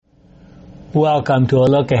Welcome to A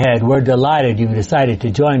Look Ahead. We're delighted you've decided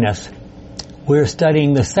to join us. We're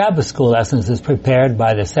studying the Sabbath School lessons as prepared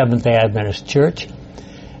by the Seventh-day Adventist Church.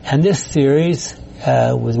 And this series,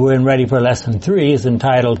 we're in ready for Lesson 3, is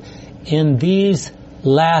entitled, In These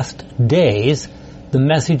Last Days, the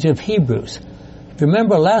Message of Hebrews.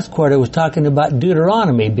 Remember, last quarter was talking about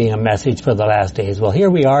Deuteronomy being a message for the last days. Well, here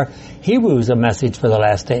we are, Hebrews, a message for the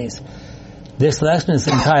last days. This lesson is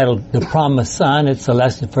entitled The Promised Son. It's a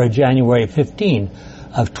lesson for January 15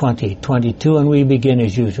 of 2022, and we begin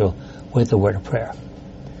as usual with the word of prayer.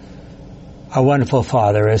 Our wonderful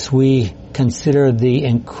Father, as we consider the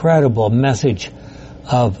incredible message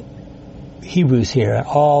of Hebrews here,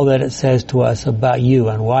 all that it says to us about you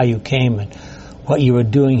and why you came and what you were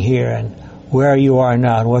doing here and where you are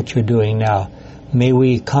now and what you're doing now, may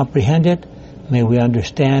we comprehend it, may we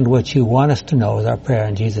understand what you want us to know, is our prayer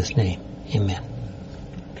in Jesus' name. Amen.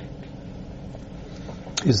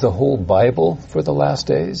 Is the whole Bible for the last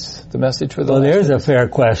days? The message for the last days? Well, there's a fair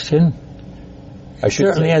question. I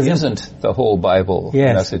should say, isn't the whole Bible the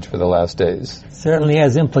message for the last days? Certainly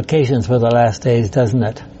has implications for the last days, doesn't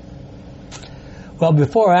it? Well,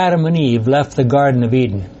 before Adam and Eve left the Garden of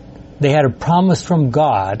Eden, they had a promise from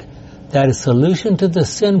God that a solution to the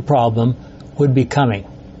sin problem would be coming.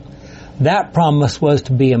 That promise was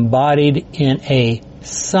to be embodied in a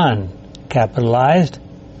son, capitalized.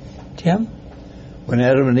 Jim? When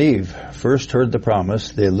Adam and Eve first heard the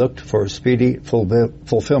promise, they looked for speedy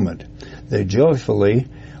fulfillment. They joyfully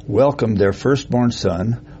welcomed their firstborn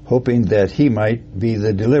son, hoping that he might be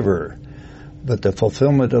the deliverer. But the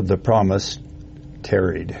fulfillment of the promise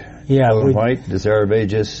tarried. Yeah, Ellen White, Desire of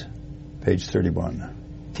Ages, page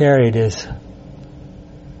 31. Tarried is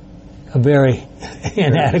a very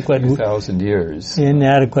inadequate 2,000 years.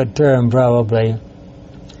 Inadequate term, probably.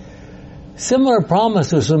 Similar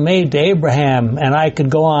promises were made to Abraham, and I could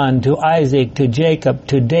go on to Isaac, to Jacob,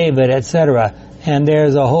 to David, etc. And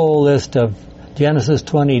there's a whole list of Genesis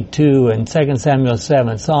 22 and 2 Samuel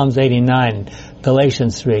 7, Psalms 89,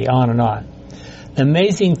 Galatians 3, on and on. The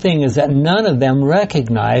amazing thing is that none of them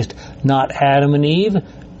recognized, not Adam and Eve,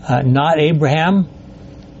 not Abraham,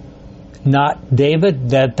 not David,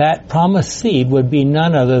 that promised seed would be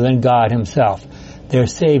none other than God himself, their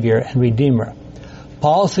Savior and Redeemer.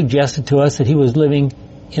 Paul suggested to us that he was living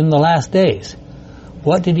in the last days.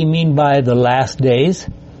 What did he mean by the last days?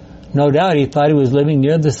 No doubt he thought he was living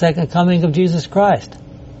near the second coming of Jesus Christ.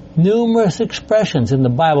 Numerous expressions in the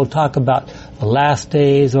Bible talk about the last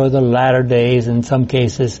days or the latter days in some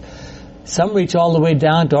cases. Some reach all the way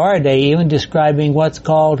down to our day, even describing what's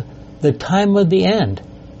called the time of the end.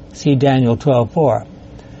 See Daniel 12:4.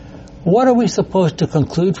 What are we supposed to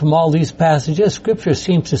conclude from all these passages? Scripture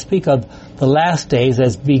seems to speak of the last days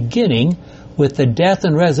as beginning with the death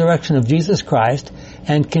and resurrection of Jesus Christ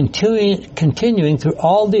and continuing through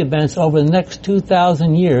all the events over the next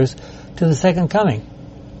 2,000 years to the second coming.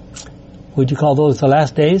 Would you call those the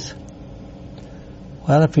last days?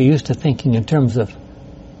 Well, if you're used to thinking in terms of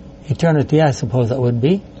eternity, I suppose that would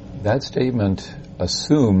be. That statement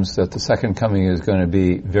assumes that the second coming is going to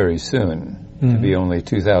be very soon. To be only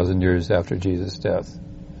 2,000 years after Jesus' death.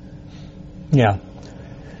 Yeah.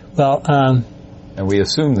 Well, and we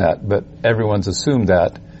assume that, but everyone's assumed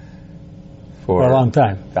that for a long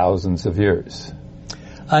time. Thousands of years.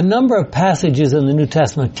 A number of passages in the New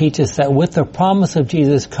Testament teach us that with the promise of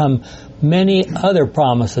Jesus come many other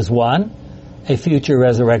promises. 1, a future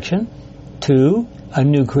resurrection. 2, a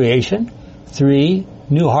new creation. 3,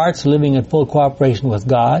 new hearts living in full cooperation with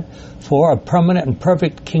God. 4, a permanent and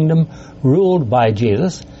perfect kingdom ruled by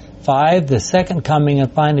Jesus. 5, the second coming.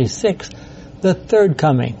 And finally 6, the third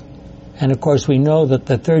coming. And of course we know that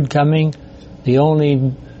the third coming, the only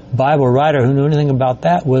Bible writer who knew anything about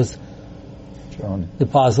that was John. The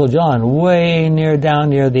Apostle John, way down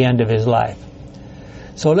near the end of his life.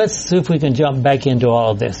 So let's see if we can jump back into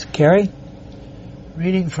all of this. Carrie?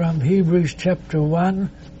 Reading from Hebrews chapter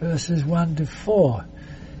 1, verses 1 to 4.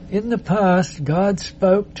 In the past, God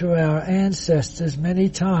spoke to our ancestors many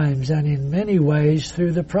times and in many ways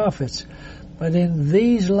through the prophets. But in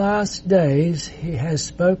these last days, He has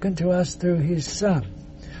spoken to us through His Son.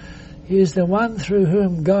 He is the one through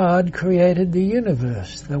whom God created the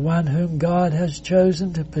universe, the one whom God has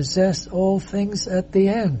chosen to possess all things at the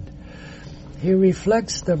end. He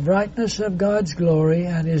reflects the brightness of God's glory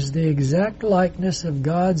and is the exact likeness of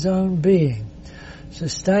God's own being,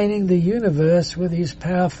 sustaining the universe with His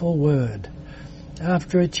powerful word.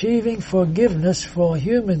 After achieving forgiveness for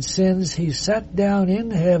human sins, He sat down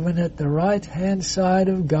in heaven at the right-hand side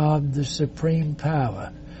of God, the supreme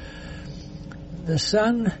power. The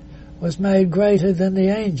Son was made greater than the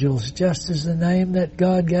angels, just as the name that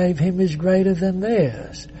God gave him is greater than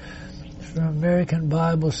theirs. From American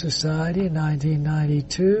Bible Society,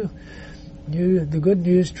 1992, the Good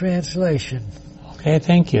News Translation. Okay,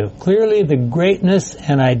 thank you. Clearly, the greatness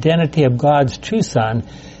and identity of God's true Son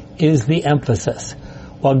is the emphasis.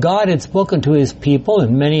 While God had spoken to his people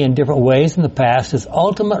in many and different ways in the past, his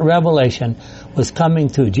ultimate revelation was coming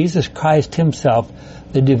through Jesus Christ himself,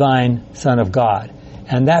 the divine Son of God.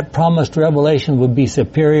 And that promised revelation would be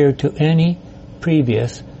superior to any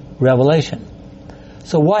previous revelation.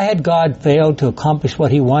 So why had God failed to accomplish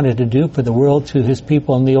what he wanted to do for the world through his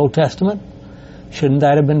people in the Old Testament? Shouldn't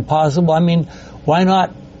that have been possible? I mean, why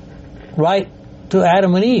not write to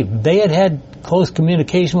Adam and Eve? They had close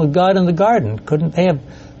communication with God in the garden.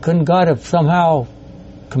 Couldn't God have somehow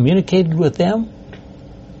communicated with them?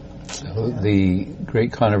 So the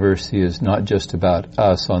great controversy is not just about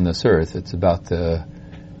us on this earth, it's about the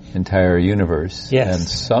entire universe.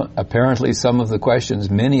 Yes. And apparently some of the questions,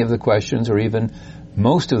 many of the questions, or even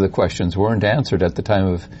most of the questions weren't answered at the time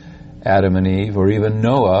of Adam and Eve, or even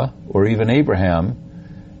Noah, or even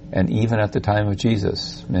Abraham, and even at the time of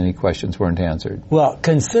Jesus. Many questions weren't answered. Well,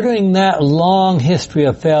 considering that long history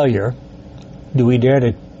of failure, do we dare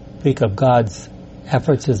to speak of God's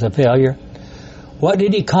efforts as a failure? What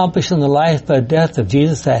did he accomplish in the life and death of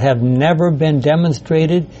Jesus that have never been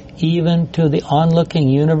demonstrated even to the onlooking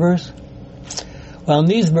universe? Well, in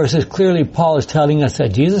these verses, clearly Paul is telling us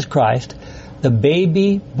that Jesus Christ, the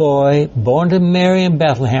baby boy born to Mary in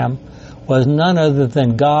Bethlehem, was none other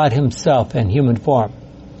than God himself in human form.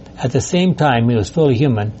 At the same time, he was fully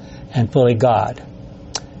human and fully God.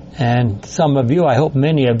 And some of you, I hope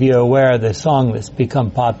many of you, are aware of the song that's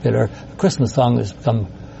become popular, a Christmas song that's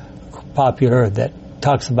become popular that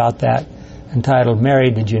talks about that, entitled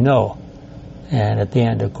Mary, Did You Know? And at the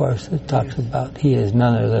end, of course, it talks about he is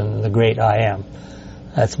none other than the great I Am.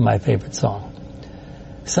 That's my favorite song.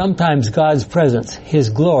 Sometimes God's presence, his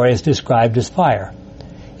glory, is described as fire.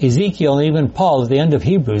 Ezekiel and even Paul at the end of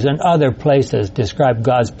Hebrews and other places describe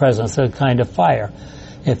God's presence as a kind of fire.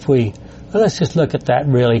 Let's just look at that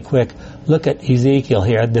really quick. Look at Ezekiel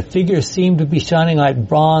here. The figures seem to be shining like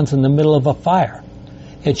bronze in the middle of a fire.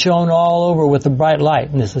 It shone all over with a bright light,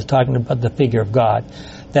 and this is talking about the figure of God,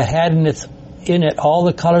 that had in it all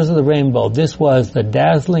the colors of the rainbow. This was the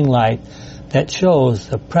dazzling light that shows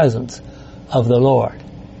the presence of the Lord.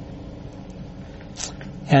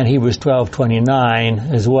 And Hebrews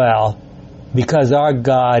 12:29 as well, because our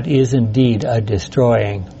God is indeed a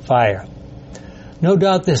destroying fire. No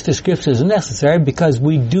doubt this description is necessary because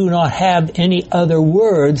we do not have any other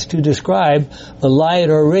words to describe the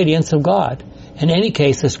light or radiance of God. In any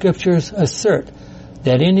case, the Scriptures assert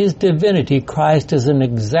that in his divinity, Christ is an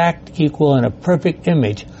exact equal and a perfect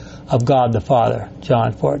image of God the Father,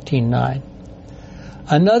 John 14:9.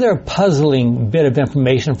 Another puzzling bit of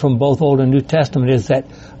information from both Old and New Testament is that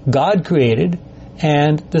God created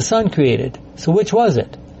and the Son created. So which was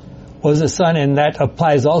it? Was the Son, and that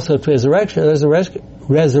applies also to his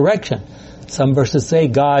resurrection. Some verses say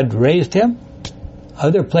God raised him.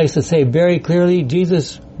 Other places say very clearly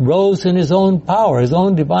Jesus rose in his own power, his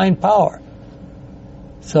own divine power.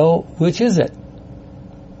 So which is it?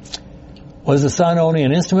 Was the Son only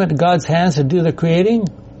an instrument in God's hands to do the creating?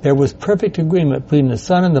 There was perfect agreement between the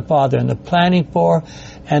Son and the Father in the planning for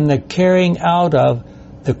and the carrying out of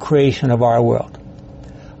the creation of our world.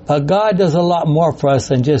 But God does a lot more for us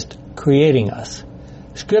than just creating us.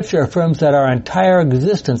 Scripture affirms that our entire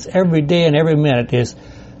existence every day and every minute is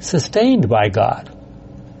sustained by God.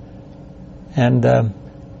 And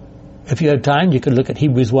if you have time, you could look at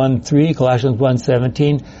Hebrews 1:3, Colossians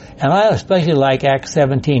 1:17, and I especially like Acts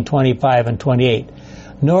 17:25 and 28.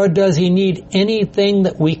 Nor does he need anything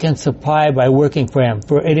that we can supply by working for him,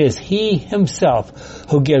 for it is he himself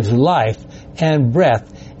who gives life and breath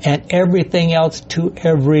and everything else to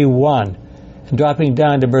everyone. And dropping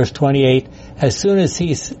down to verse 28, as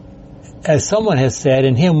someone has said,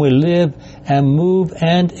 in him we live and move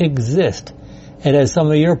and exist. And as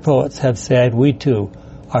some of your poets have said, we too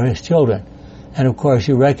are his children. And of course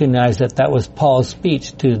you recognize that was Paul's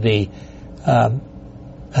speech to the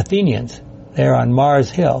Athenians there on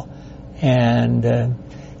Mars Hill. And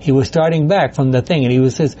he was starting back from the thing, and he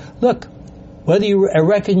says, look, whether you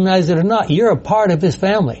recognize it or not, you're a part of his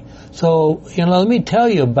family. So, let me tell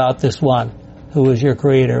you about this one who is your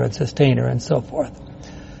creator and sustainer and so forth.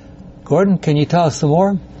 Gordon, can you tell us some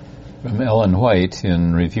more? From Ellen White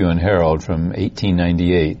in Review and Herald from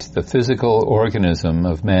 1898, the physical organism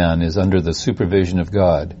of man is under the supervision of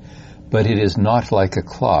God, but it is not like a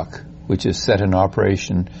clock, which is set in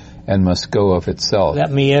operation and must go of itself.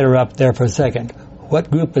 Let me interrupt there for a second. What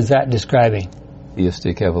group is that describing?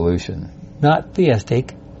 Theistic evolution. Not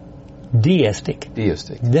theistic, deistic.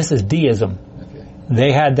 Deistic. This is deism. Okay.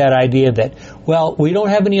 They had that idea that, well, we don't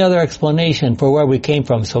have any other explanation for where we came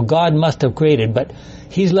from, so God must have created, but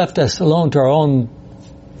He's left us alone to our own,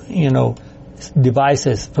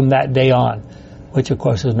 devices from that day on, which of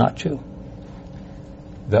course is not true.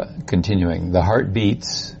 Continuing, the heart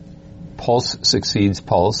beats, pulse succeeds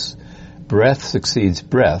pulse, breath succeeds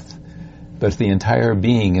breath, but the entire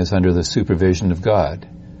being is under the supervision of God.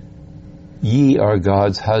 Ye are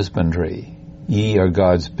God's husbandry, ye are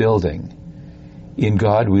God's building. In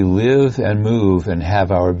God we live and move and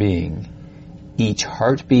have our being. Each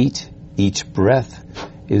heartbeat, each breath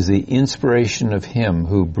is the inspiration of Him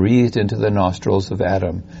who breathed into the nostrils of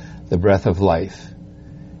Adam the breath of life,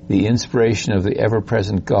 the inspiration of the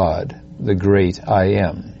ever-present God, the great I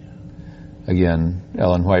Am. Again,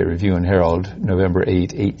 Ellen White Review and Herald, November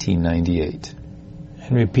 8, 1898.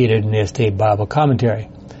 And repeated in the Estate Bible Commentary.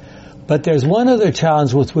 But there's one other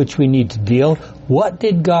challenge with which we need to deal. What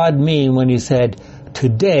did God mean when He said,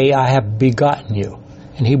 "Today I have begotten you,"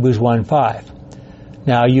 in Hebrews 1:5?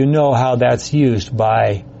 Now, you know how that's used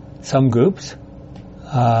by some groups.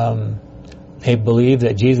 They believe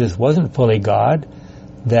that Jesus wasn't fully God,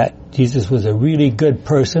 that Jesus was a really good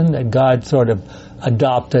person, that God sort of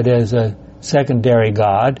adopted as a secondary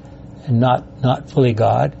God and not fully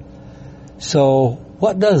God. So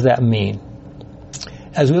what does that mean?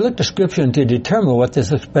 As we look to Scripture to determine what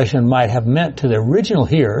this expression might have meant to the original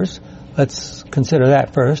hearers, let's consider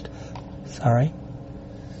that first.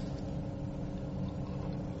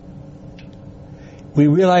 We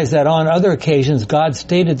realize that on other occasions God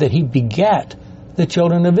stated that He begat the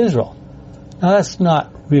children of Israel. Now that's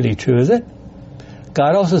not really true, is it?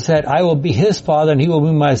 God also said, "I will be his father and he will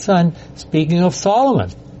be my son," speaking of Solomon,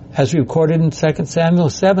 as recorded in 2 Samuel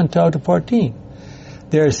 7:12-14.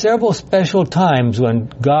 There are several special times when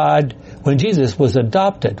Jesus was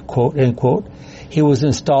adopted, quote, end quote. He was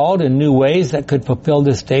installed in new ways that could fulfill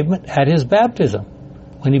this statement at His baptism,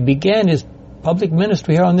 when He began His public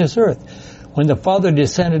ministry here on this earth, when the Father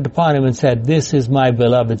descended upon Him and said, "This is my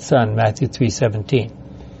beloved Son," Matthew 3:17.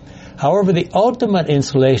 However, the ultimate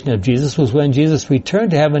installation of Jesus was when Jesus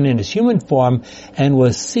returned to heaven in His human form and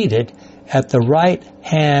was seated at the right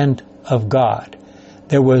hand of God.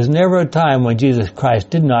 There was never a time when Jesus Christ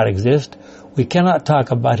did not exist. We cannot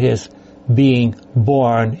talk about His being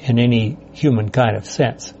born in any human kind of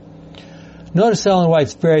sense. Notice Ellen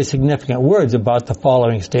White's very significant words about the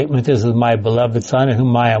following statement, "This is my beloved Son in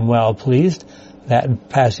whom I am well pleased." That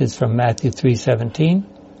passage from Matthew 3:17.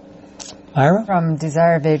 Myra? From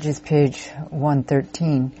Desire of Ages, page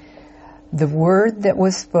 113. The word that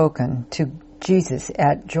was spoken to Jesus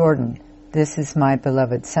at Jordan, "This is my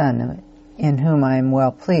beloved Son, in whom I am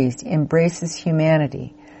well pleased," embraces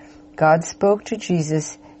humanity. God spoke to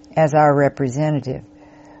Jesus as our representative.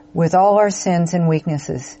 With all our sins and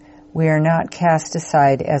weaknesses, we are not cast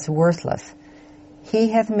aside as worthless.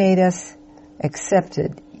 He hath made us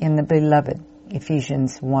accepted in the beloved,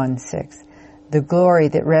 Ephesians 1:6. The glory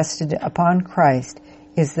that rested upon Christ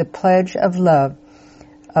is the pledge of love,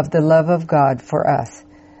 of the love of God for us.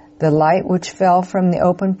 The light which fell from the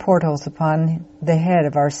open portals upon the head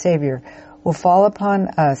of our Savior will fall upon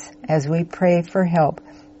us as we pray for help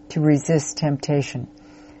to resist temptation.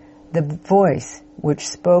 The voice which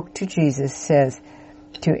spoke to Jesus says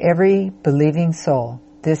to every believing soul,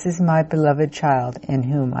 "This is my beloved child in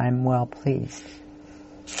whom I am well pleased."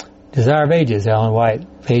 Desire of Ages, Ellen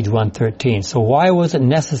White, page 113. So why was it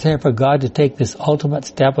necessary for God to take this ultimate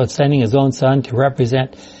step of sending His own Son to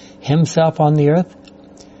represent Himself on the earth?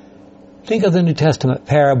 Think of the New Testament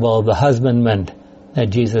parable of the husbandman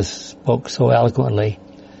that Jesus spoke so eloquently,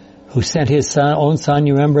 who sent His own son,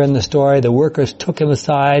 you remember in the story, the workers took him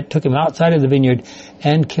outside of the vineyard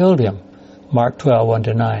and killed him. Mark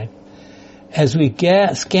 12:1-9. As we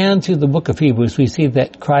scan through the book of Hebrews, we see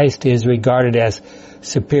that Christ is regarded as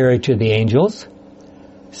superior to the angels,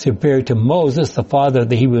 superior to Moses, the father of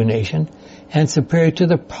the Hebrew nation, and superior to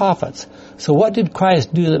the prophets. So what did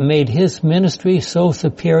Christ do that made His ministry so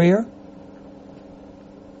superior?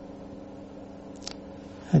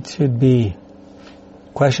 That should be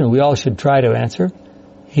a question we all should try to answer.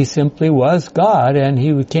 He simply was God, and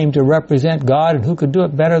He came to represent God, and who could do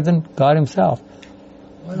it better than God Himself?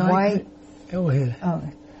 Go ahead.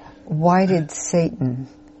 Why did Satan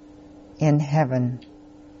in heaven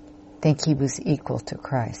think he was equal to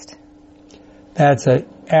Christ? That's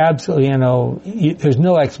absolutely, there's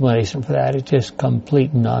no explanation for that. It's just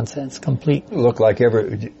complete nonsense, complete. Looked like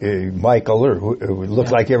Michael, or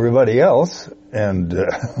looked like everybody else. And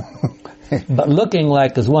but looking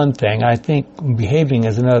like is one thing. I think behaving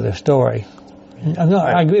is another story. No,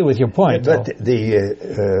 I agree with your point. But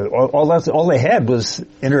all they had was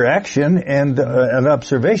interaction and an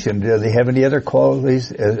observation. Do they have any other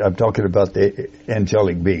qualities? I'm talking about the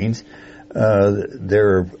angelic beings.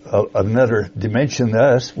 They're another dimension than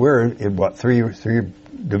us. We're in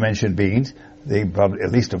three-dimension beings. They probably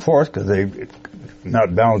at least a fourth because they're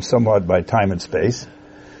not bound somewhat by time and space.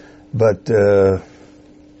 But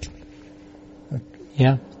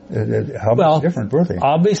yeah. How much different were they?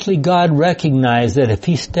 Obviously God recognized that if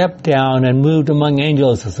he stepped down and moved among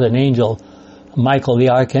angels as an angel, Michael the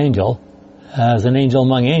archangel, as an angel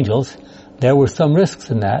among angels, there were some risks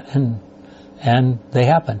in that, and they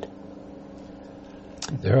happened.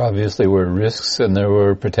 There obviously were risks and there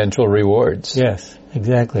were potential rewards. Yes,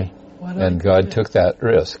 exactly. And God took that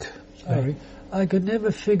risk. Sorry. I could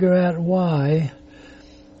never figure out why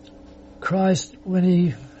Christ, when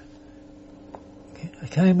he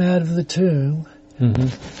came out of the tomb,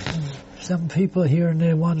 some people here and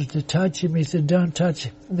there wanted to touch him. He said, "Don't touch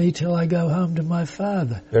me till I go home to my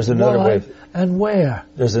Father." There's another way. And where?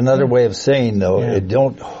 There's another way of saying, though,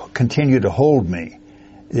 don't continue to hold me.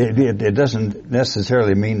 It doesn't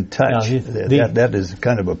necessarily mean touch. No, that is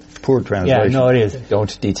kind of a poor translation. Yeah, no, it is.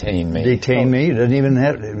 Don't detain me. Detain me? It doesn't even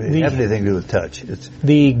have anything to do with touch.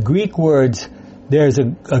 The Greek words, there's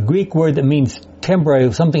a Greek word that means temporary.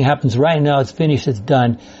 If something happens right now, it's finished, it's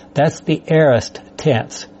done. That's the aorist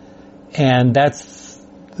tense. And that's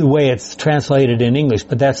the way it's translated in English,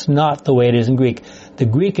 but that's not the way it is in Greek. The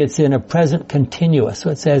Greek, it's in a present continuous. So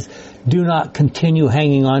it says, do not continue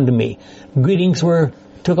hanging on to me. Greetings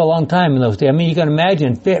took a long time in those days. I mean, you can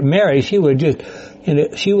imagine Mary, she would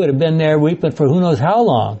have been there weeping for who knows how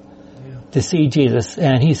long to see Jesus.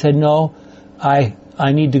 And he said, no, I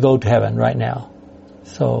need to go to heaven right now.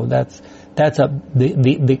 So the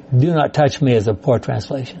do not touch me is a poor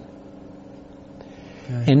translation.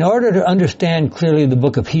 Okay. In order to understand clearly the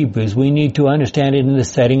book of Hebrews, we need to understand it in the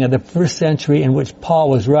setting of the first century in which Paul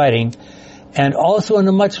was writing, and also in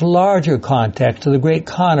a much larger context of the great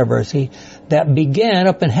controversy that began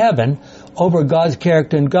up in heaven over God's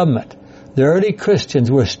character and government. The early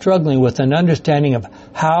Christians were struggling with an understanding of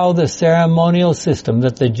how the ceremonial system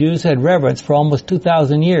that the Jews had reverenced for almost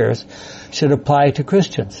 2,000 years should apply to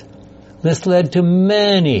Christians. This led to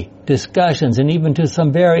many discussions and even to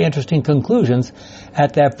some very interesting conclusions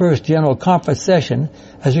at that first General Conference session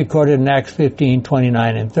as recorded in Acts 15,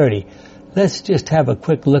 29, and 30. Let's just have a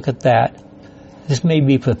quick look at that. This may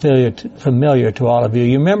be familiar to all of you.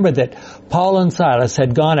 You remember that Paul and Silas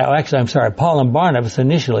had gone out. Paul and Barnabas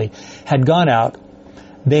initially had gone out.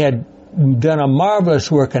 They had done a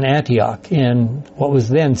marvelous work in Antioch in what was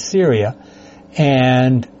then Syria.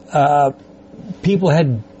 And people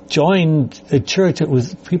had joined the church.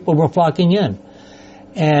 People were flocking in.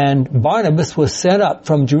 And Barnabas was sent up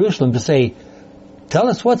from Jerusalem to say, tell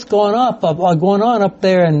us what's going on up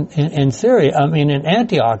there in Syria, in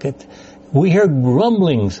Antioch. We hear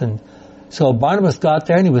rumblings. And so Barnabas got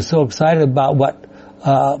there and he was so excited about what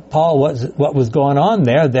was going on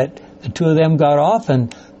there that the two of them got off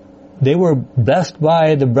and they were blessed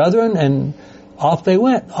by the brethren and off they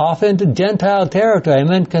went, off into Gentile territory. I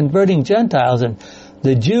meant converting Gentiles. And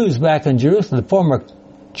the Jews back in Jerusalem, the former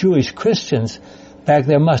Jewish Christians back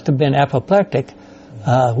there must have been apoplectic.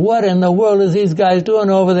 What in the world is these guys doing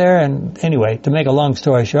over there? And anyway, to make a long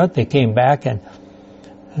story short, they came back and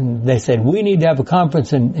they said, we need to have a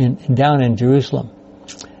conference down in Jerusalem.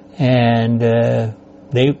 And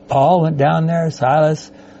Paul went down there, Silas,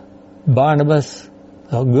 Barnabas,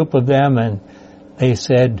 a group of them, and they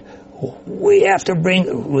said, we have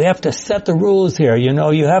to set the rules here.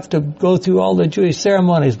 You have to go through all the Jewish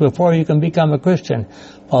ceremonies before you can become a Christian.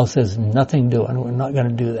 Paul says, nothing doing. We're not going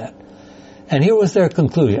to do that. And here was their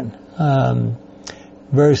conclusion.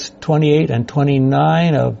 Verse 28 and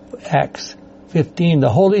 29 of Acts 15, the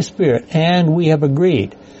Holy Spirit, and we have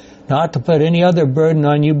agreed not to put any other burden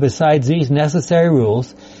on you besides these necessary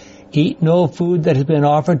rules. Eat no food that has been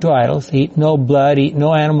offered to idols. Eat no blood. Eat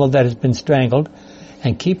no animal that has been strangled.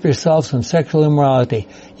 And keep yourselves from sexual immorality.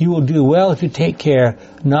 You will do well if you take care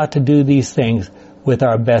not to do these things with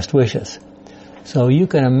our best wishes. So you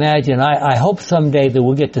can imagine, I hope someday that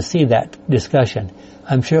we'll get to see that discussion.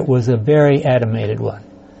 I'm sure it was a very animated one.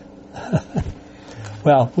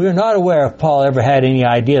 Well, we're not aware if Paul ever had any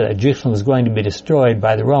idea that Jerusalem was going to be destroyed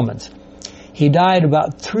by the Romans. He died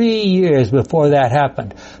about 3 years before that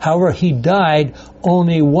happened. However, he died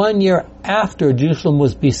only 1 year after Jerusalem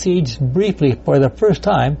was besieged briefly for the first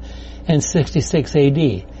time in 66 AD.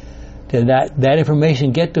 Did that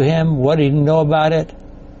information get to him? What did he know about it?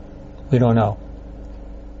 We don't know.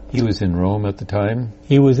 He was in Rome at the time?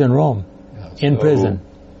 He was in Rome, in prison,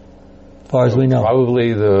 as far as we know.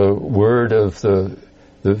 Probably the word of the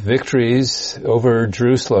victories over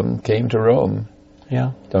Jerusalem came to Rome.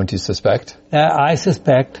 Yeah. Don't you suspect? I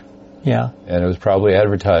suspect, yeah. And it was probably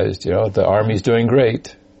advertised, the army's doing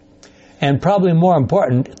great. And probably more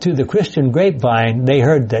important, to the Christian grapevine, they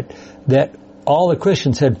heard that all the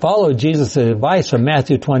Christians had followed Jesus' advice from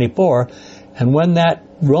Matthew 24, and when that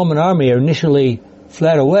Roman army initially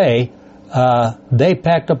fled away, they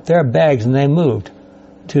packed up their bags and they moved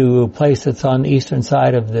to a place that's on the eastern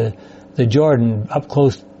side of the Jordan, up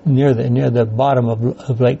close near the bottom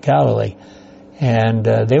of Lake Galilee. And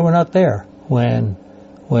they were not there when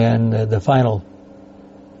the final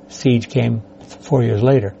siege came 4 years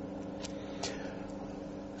later.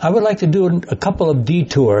 I would like to do a couple of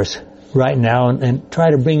detours right now and try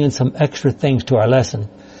to bring in some extra things to our lesson.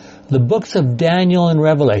 The books of Daniel and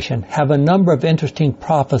Revelation have a number of interesting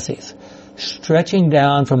prophecies, stretching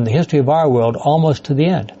down from the history of our world almost to the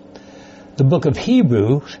end. The book of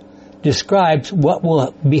Hebrews describes what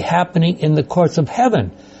will be happening in the courts of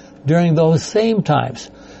heaven during those same times.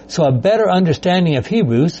 So a better understanding of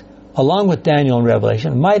Hebrews, along with Daniel and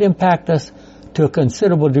Revelation, might impact us to a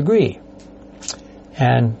considerable degree.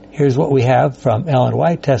 And here's what we have from Ellen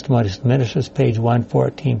White, Testimonies to Ministers, page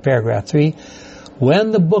 114, paragraph 3.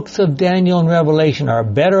 When the books of Daniel and Revelation are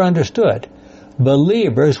better understood,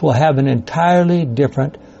 believers will have an entirely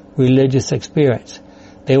different religious experience.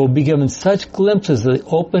 They will be given such glimpses of the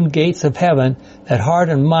open gates of heaven that heart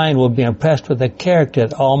and mind will be impressed with the character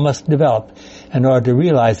that all must develop in order to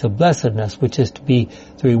realize the blessedness which is to be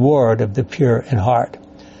the reward of the pure in heart.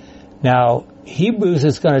 Now, Hebrews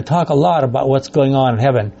is going to talk a lot about what's going on in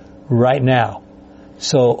heaven right now.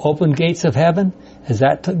 So, open gates of heaven, is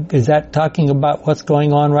that talking about what's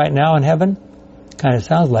going on right now in heaven? Kind of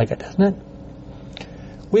sounds like it, doesn't it?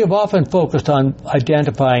 We have often focused on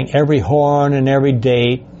identifying every horn and every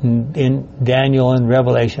date in Daniel and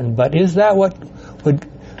Revelation, but is that what would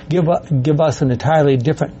give us an entirely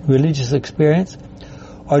different religious experience?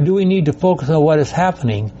 Or do we need to focus on what is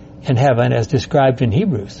happening in heaven as described in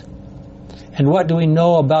Hebrews? And what do we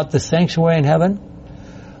know about the sanctuary in heaven?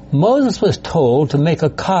 Moses was told to make a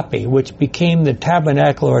copy which became the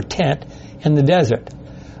tabernacle or tent in the desert.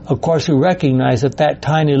 Of course, we recognize that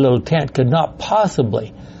tiny little tent could not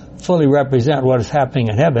possibly fully represent what is happening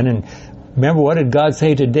in heaven. And remember, what did God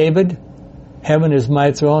say to David? Heaven is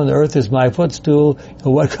my throne, the earth is my footstool.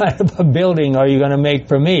 What kind of a building are you going to make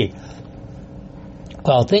for me?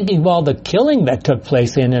 Well, thinking of all the killing that took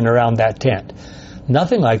place in and around that tent,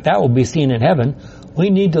 nothing like that will be seen in heaven. We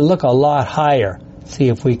need to look a lot higher, see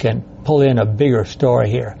if we can pull in a bigger story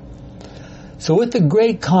here. So with the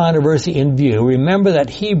great controversy in view, remember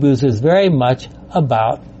that Hebrews is very much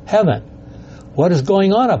about heaven. What is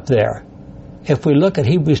going on up there? If we look at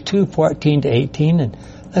Hebrews 2:14 to 18, and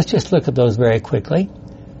let's just look at those very quickly.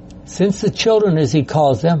 Since the children, as he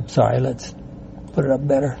calls them, let's put it up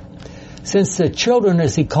better. Since the children,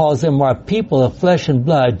 as he calls them, are people of flesh and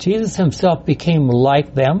blood, Jesus himself became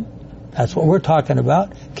like them. That's what we're talking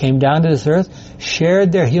about. Came down to this earth,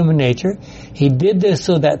 shared their human nature. He did this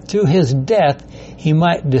so that through his death, he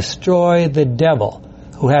might destroy the devil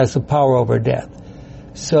who has the power over death.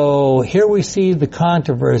 So here we see the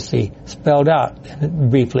controversy spelled out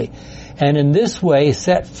briefly. And in this way,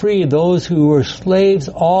 set free those who were slaves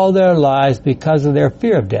all their lives because of their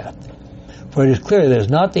fear of death. For it is clear that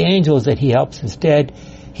it's not the angels that he helps. Instead,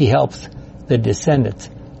 he helps the descendants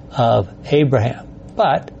of Abraham.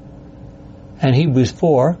 But, and Hebrews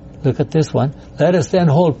 4, look at this one. Let us then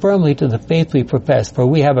hold firmly to the faith we profess, for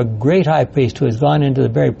we have a great high priest who has gone into the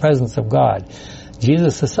very presence of God,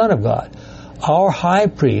 Jesus the Son of God. Our high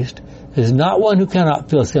priest is not one who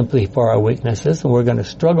cannot feel sympathy for our weaknesses, and we're going to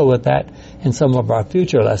struggle with that in some of our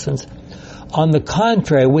future lessons. On the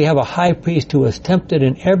contrary, we have a high priest who was tempted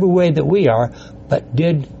in every way that we are, but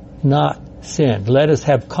did not sin. Let us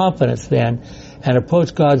have confidence then and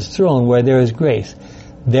approach God's throne where there is grace.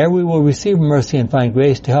 There we will receive mercy and find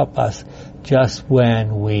grace to help us just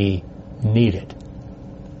when we need it.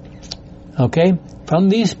 Okay? From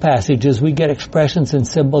these passages, we get expressions and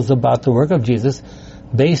symbols about the work of Jesus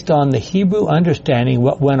based on the Hebrew understanding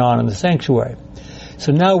what went on in the sanctuary.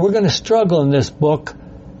 So now we're going to struggle in this book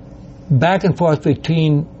back and forth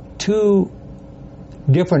between two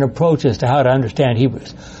different approaches to how to understand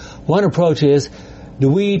Hebrews. One approach is, do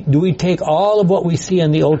we take all of what we see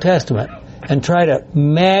in the Old Testament and try to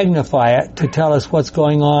magnify it to tell us what's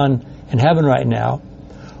going on in heaven right now?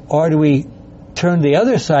 Or do we turn to the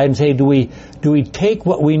other side and say, do we take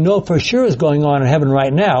what we know for sure is going on in heaven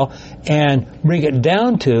right now and bring it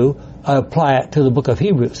down to apply it to the book of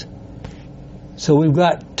Hebrews. So we've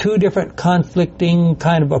got two different conflicting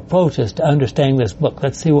kind of approaches to understanding this book.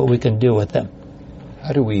 Let's see what we can do with them.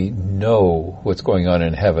 How do we know what's going on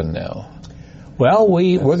in heaven now? Well,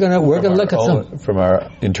 we're gonna look at some from our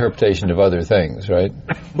interpretation of other things, right?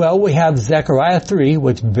 Well, we have Zechariah 3,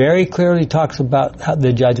 which very clearly talks about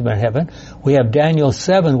the judgment of heaven. We have Daniel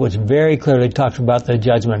 7, which very clearly talks about the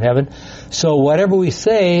judgment of heaven. So whatever we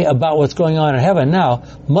say about what's going on in heaven now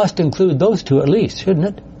must include those two at least, shouldn't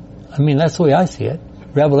it? I mean, that's the way I see it.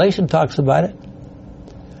 Revelation talks about it.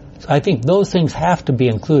 So I think those things have to be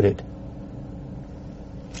included.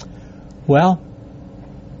 Well,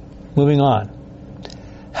 moving on.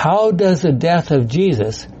 How does the death of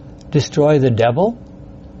Jesus destroy the devil?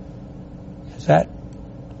 Is that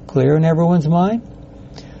clear in everyone's mind?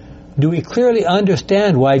 Do we clearly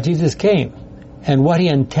understand why Jesus came and what he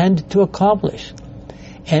intended to accomplish?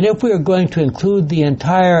 And if we are going to include the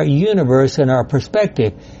entire universe in our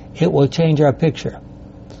perspective, it will change our picture.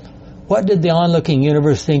 What did the onlooking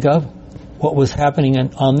universe think of? What was happening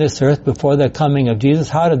on this earth before the coming of Jesus?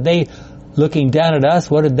 How did they, looking down at us,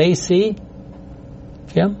 what did they see?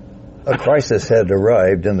 Jim? A crisis had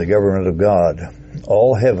arrived in the government of God.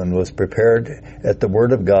 All heaven was prepared at the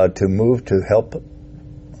word of God to move to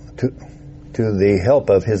the help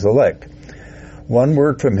of his elect. One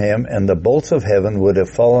word from him, and the bolts of heaven would have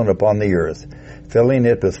fallen upon the earth, filling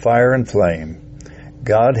it with fire and flame.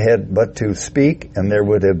 God had but to speak, and there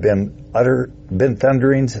would have been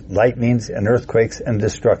thunderings, lightnings, and earthquakes and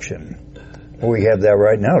destruction. We have that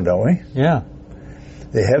right now, don't we? Yeah.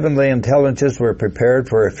 The heavenly intelligences were prepared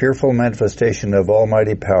for a fearful manifestation of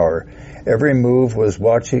almighty power. Every move was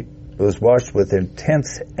watched with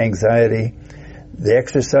intense anxiety. The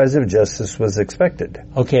exercise of justice was expected.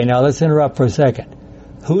 Okay, now let's interrupt for a second.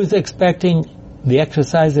 Who's expecting the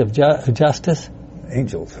exercise of justice?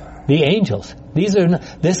 Angels. The angels.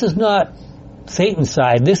 This is not Satan's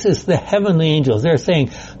side. This is the heavenly angels. They're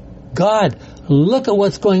saying, God, look at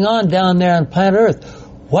what's going on down there on planet Earth.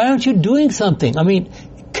 Why aren't you doing something? I mean,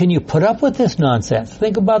 can you put up with this nonsense?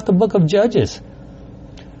 Think about the book of Judges.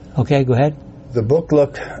 Okay, go ahead.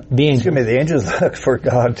 The angels looked for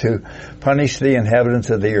God to punish the inhabitants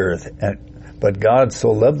of the earth. But God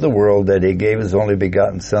so loved the world that he gave his only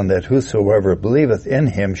begotten Son, that whosoever believeth in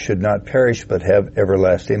him should not perish but have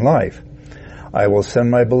everlasting life. I will send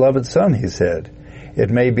my beloved Son, he said. It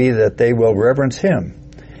may be that they will reverence him.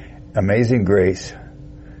 Amazing grace.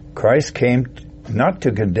 Christ came not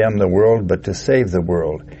to condemn the world, but to save the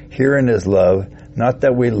world. Herein is love, not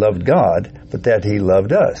that we loved God, but that he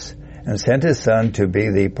loved us, and sent his Son to be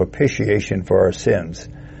the propitiation for our sins.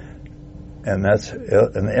 And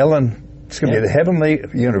the heavenly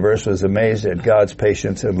universe was amazed at God's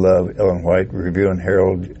patience and love. Ellen White, Review and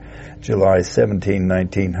Herald, July 17,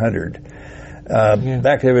 1900.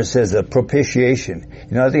 Back there it says a propitiation.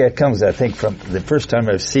 You know, I think that comes, from the first time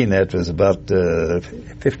I've seen that was about the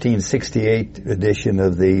 1568 edition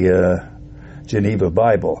of the Geneva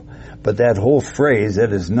Bible. But that whole phrase,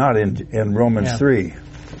 that is not in Romans 3.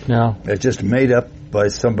 No. It's just made up by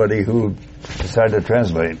somebody who decided to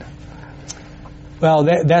translate. Well,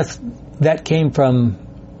 that came from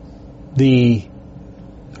the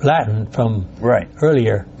Latin from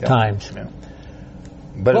earlier times. Yeah.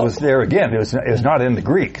 But it was there again. It was not in the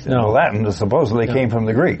Greek. No. The Latin supposedly came from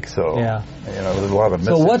the Greek. So, there's a lot of.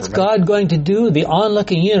 So what's God going to do? The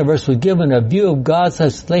onlooking universe was given a view of God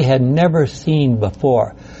such they had never seen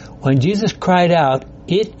before. When Jesus cried out,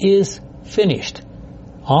 "It is finished,"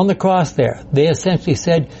 on the cross there, they essentially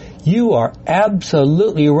said, "You are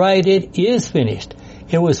absolutely right. It is finished."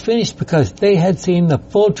 It was finished because they had seen the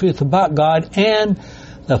full truth about God and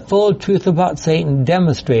the full truth about Satan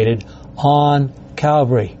demonstrated on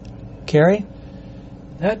Calvary. Carrie?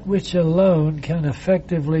 That which alone can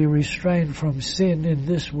effectively restrain from sin in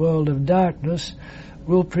this world of darkness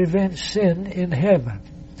will prevent sin in heaven.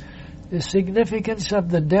 The significance of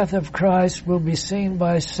the death of Christ will be seen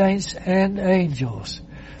by saints and angels.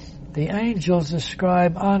 The angels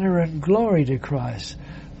ascribe honor and glory to Christ,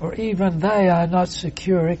 for even they are not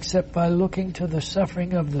secure except by looking to the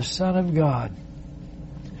suffering of the Son of God.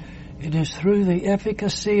 It is through the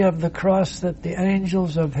efficacy of the cross that the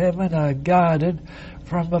angels of heaven are guarded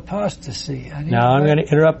from apostasy. Now, I'm going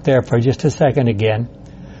to interrupt there for just a second again.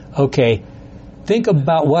 Okay, think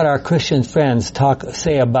about what our Christian friends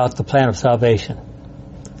say about the plan of salvation.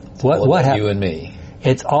 What you and me?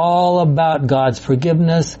 It's all about God's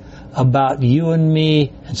forgiveness, about you and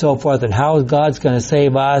me, and so forth, and how God's going to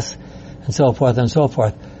save us, and so forth and so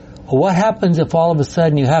forth. Well, what happens if all of a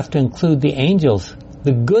sudden you have to include the angels,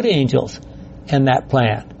 the good angels, in that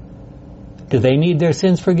plan? Do they need their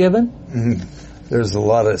sins forgiven? There's a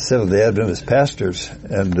lot of Seventh-day Adventist pastors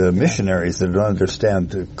and missionaries that don't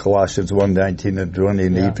understand Colossians 1:19 and 20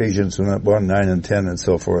 and Ephesians 1:9 and 10 and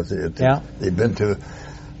so forth. They've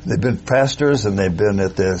been pastors and they've been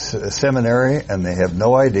at this seminary and they have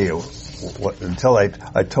no idea what, until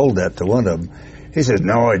I told that to one of them. He said,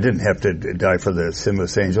 "No, I didn't have to die for the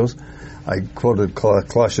sinless angels." I quoted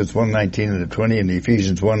Colossians 1:19 and 20 and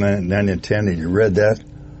Ephesians 1:9 and 10, and you read that.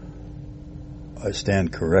 I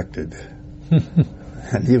stand corrected.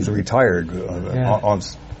 And he was retired on.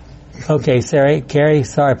 Okay, Carrie,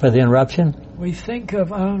 sorry for the interruption. We think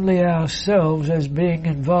of only ourselves as being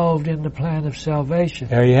involved in the plan of salvation.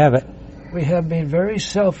 There you have it. We have been very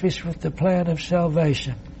selfish with the plan of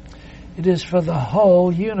salvation. It is for the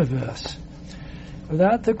whole universe.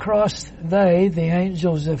 Without the cross, the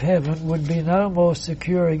angels of heaven, would be no more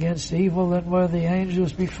secure against evil than were the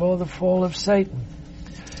angels before the fall of Satan.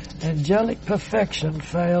 Angelic perfection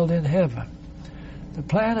failed in heaven. The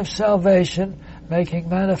plan of salvation, making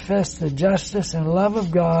manifest the justice and love of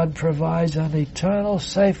God, provides an eternal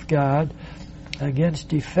safeguard against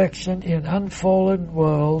defection in unfallen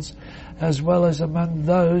worlds, as well as among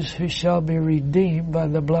those who shall be redeemed by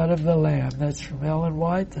the blood of the Lamb. That's from Ellen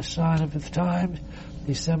White, The Sign of the Times,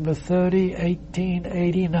 December 30,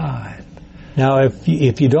 1889. Now,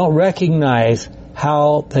 if you don't recognize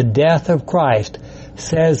how the death of Christ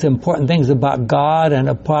says important things about God and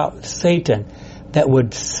about Satan that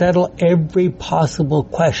would settle every possible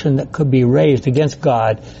question that could be raised against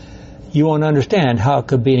God, you won't understand how it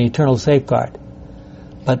could be an eternal safeguard.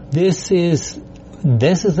 But this is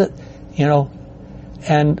it,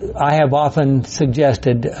 and I have often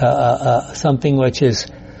suggested something which is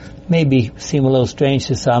maybe seem a little strange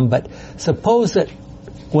to some, but suppose that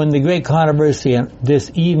when the great controversy and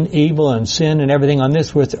this evil and sin and everything on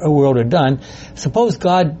this world are done, suppose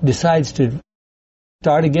God decides to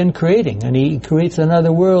start again creating, and he creates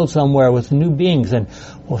another world somewhere with new beings, and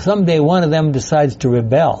someday one of them decides to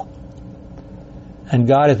rebel. And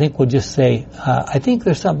God, I think, will just say, I think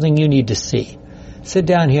there's something you need to see. Sit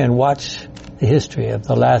down here and watch the history of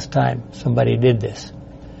the last time somebody did this.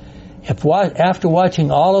 If after watching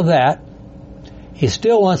all of that, he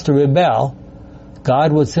still wants to rebel,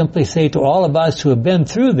 God would simply say to all of us who have been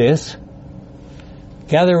through this,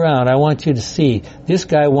 gather around, I want you to see, this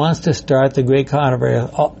guy wants to start the great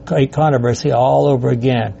controversy all over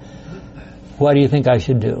again. What do you think I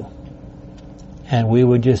should do? And we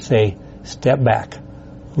would just say, step back.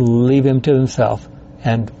 Leave him to himself.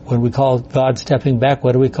 And when we call God stepping back,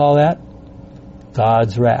 what do we call that?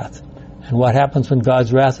 God's wrath. And what happens when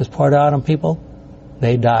God's wrath is poured out on people?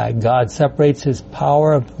 They die. God separates his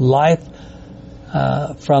power of life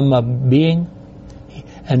from a being,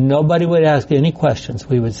 and nobody would ask any questions.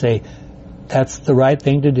 We would say, that's the right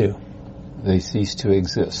thing to do. They cease to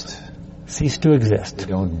exist. Cease to exist. They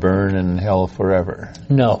don't burn in hell forever.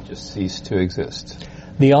 No. They just cease to exist.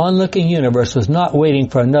 The onlooking universe was not waiting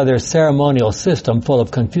for another ceremonial system full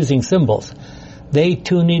of confusing symbols. They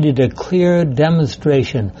too needed a clear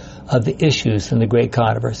demonstration of the issues in the great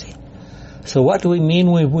controversy. So what do we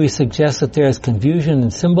mean when we suggest that there is confusion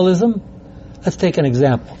in symbolism? Let's take an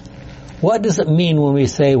example. What does it mean when we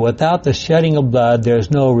say, without the shedding of blood, there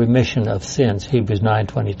is no remission of sins, Hebrews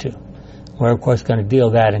 9:22? We're, of course, going to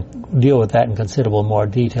deal with that in considerable more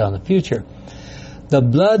detail in the future. The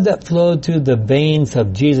blood that flowed through the veins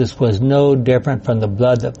of Jesus was no different from the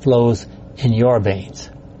blood that flows in your veins.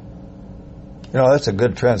 That's a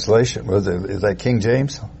good translation. Is that King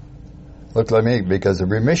James? Looked like me, because the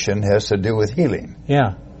remission has to do with healing.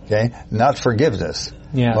 Yeah. Okay? Not forgiveness.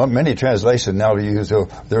 Yeah. Well, many translations now use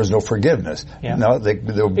there's no forgiveness. Yeah. No,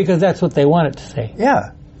 because that's what they want it to say.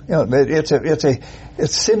 Yeah.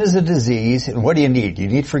 Sin is a disease, and what do you need? You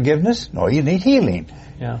need forgiveness? No, you need healing.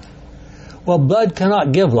 Yeah. Well, blood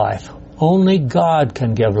cannot give life. Only God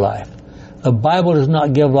can give life. The Bible does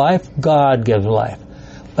not give life. God gives life.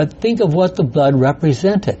 But think of what the blood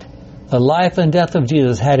represented. The life and death of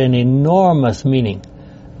Jesus had an enormous meaning.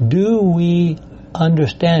 Do we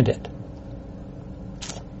understand it?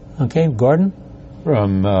 Okay, Gordon?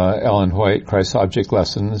 From Ellen White, Christ's Object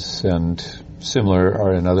Lessons, and similar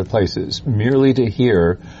are in other places. Merely to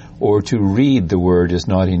hear or to read the word is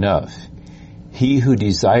not enough. He who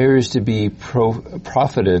desires to be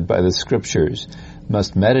profited by the Scriptures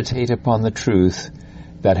must meditate upon the truth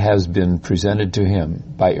that has been presented to him.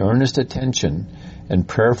 By earnest attention and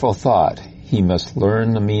prayerful thought, he must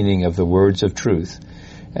learn the meaning of the words of truth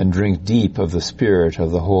and drink deep of the spirit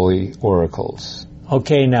of the holy oracles.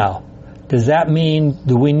 Okay, now, does that mean,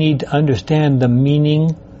 do we need to understand the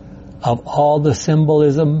meaning of all the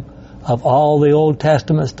symbolism of all the Old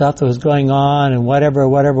Testament stuff that was going on and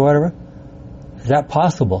whatever? Is that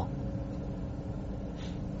possible?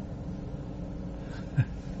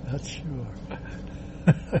 Not sure.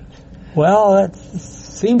 Well, that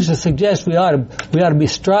seems to suggest we ought to be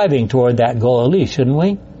striving toward that goal at least, shouldn't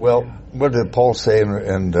we? Well, what did Paul say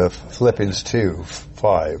in Philippians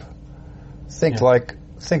 2:5?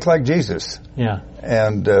 Think like Jesus. Yeah.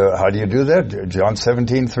 And how do you do that? John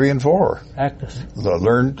 17:3 and 4. Practice.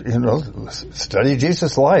 Learn, study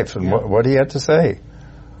Jesus' life and what he had to say.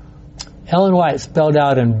 Ellen White spelled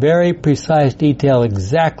out in very precise detail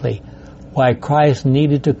exactly why Christ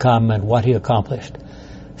needed to come and what he accomplished.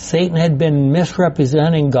 Satan had been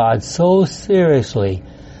misrepresenting God so seriously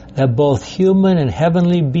that both human and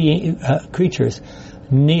heavenly creatures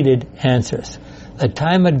needed answers. The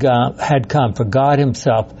time had come for God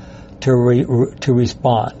himself to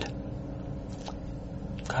respond.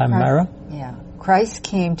 Chimera? Yeah. Christ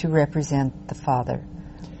came to represent the Father.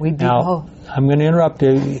 Now, I'm going to interrupt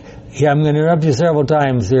you. Yeah, I'm going to interrupt you several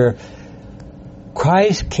times here.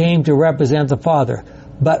 Christ came to represent the Father.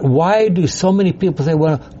 But why do so many people say,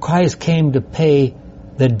 well, Christ came to pay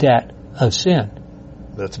the debt of sin?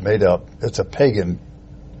 That's made up. It's a pagan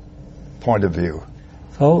point of view.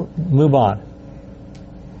 So, move on.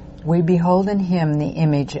 We behold in him the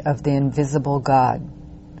image of the invisible God.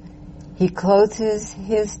 He clothes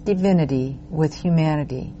his divinity with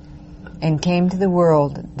humanity and came to the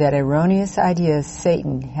world that erroneous ideas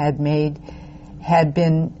Satan had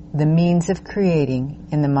been the means of creating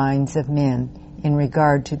in the minds of men in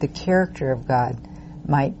regard to the character of God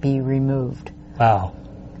might be removed. Wow.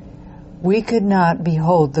 We could not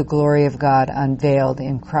behold the glory of God unveiled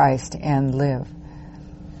in Christ and live.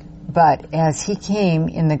 But as he came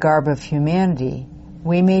in the garb of humanity,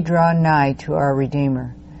 we may draw nigh to our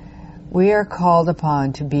Redeemer. We are called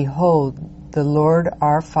upon to behold the Lord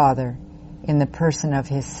our Father in the person of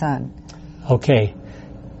his Son. Okay.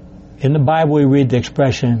 In the Bible we read the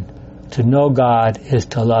expression, to know God is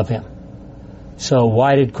to love him. So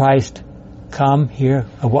why did Christ come here,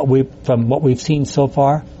 from what we've seen so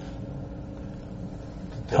far?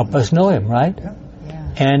 Help us know him, right? Yeah.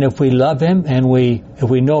 Yeah. And if we love him and if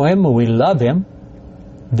we know him and we love him,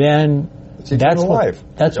 then that's life.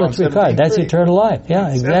 That's what's required. That's eternal life. Yeah,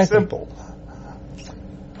 it's exactly. That simple.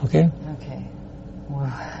 Okay. Okay.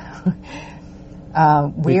 Well,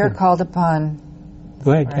 we are called upon.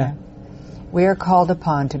 Go ahead. Yeah. We are called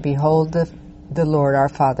upon to behold the Lord our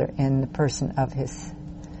Father in the person of his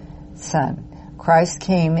Son. Christ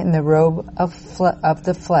came in the robe of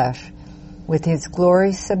the flesh, with his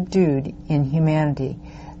glory subdued in humanity,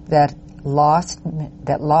 that lost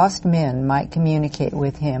men might communicate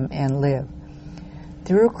with him and live.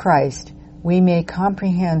 Through Christ, we may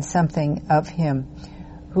comprehend something of him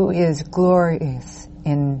who is glorious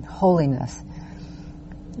in holiness.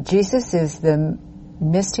 Jesus is the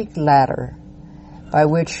mystic ladder by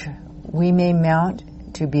which we may mount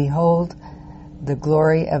to behold the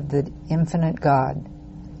glory of the infinite God.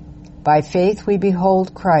 By faith we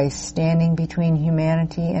behold Christ standing between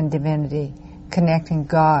humanity and divinity, connecting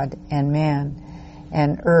God and man,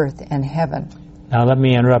 and earth and heaven. Now let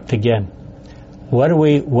me interrupt again.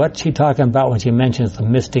 What's she talking about when she mentions the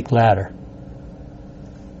mystic ladder?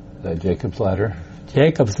 The Jacob's ladder.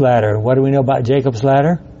 Jacob's ladder. What do we know about Jacob's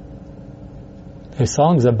ladder? There's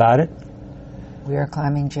songs about it. We are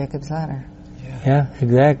climbing Jacob's ladder. Yeah,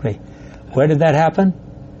 exactly. Where did that happen?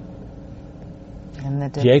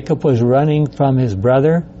 Jacob was running from his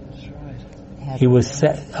brother. He was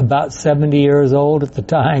about 70 years old at the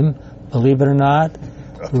time, believe it or not.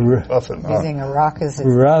 Using a rock as his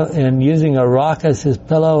using a rock as his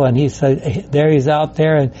pillow, and he said, there he's out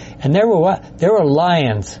there, and there were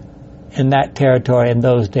lions in that territory in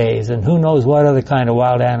those days, and who knows what other kind of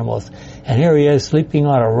wild animals. And here he is sleeping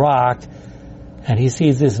on a rock, and he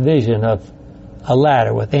sees this vision of a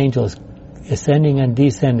ladder with angels ascending and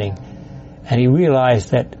descending. And he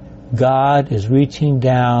realized that God is reaching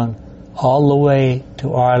down all the way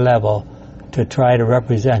to our level to try to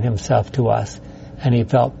represent himself to us. And he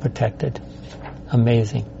felt protected.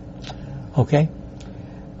 Amazing. Okay?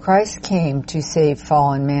 Christ came to save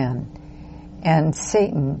fallen man, and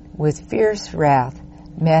Satan, with fierce wrath,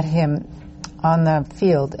 met him on the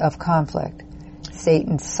field of conflict.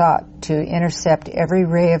 Satan sought to intercept every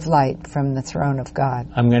ray of light from the throne of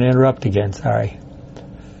God. I'm going to interrupt again, sorry.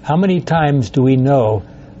 How many times do we know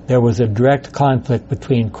there was a direct conflict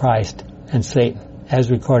between Christ and Satan,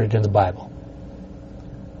 as recorded in the Bible?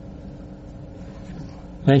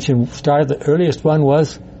 The earliest one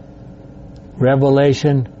was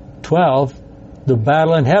Revelation 12, the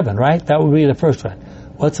battle in heaven, right? That would be the first one.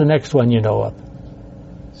 What's the next one you know of?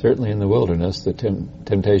 Certainly in the wilderness, the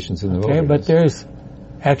temptations in the Okay, wilderness. but there's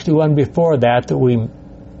actually one before that we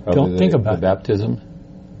don't think about. The baptism?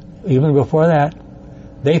 Even before that,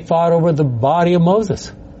 they fought over the body of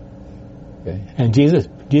Moses. Okay. And Jesus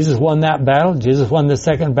won that battle. Jesus won the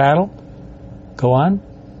second battle. Go on.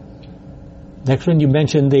 Next one, you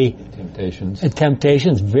mentioned the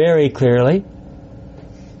temptations very clearly.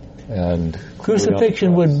 And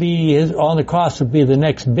crucifixion would be, on the cross would be the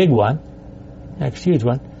next big one, next huge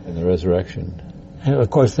one. And the resurrection. And of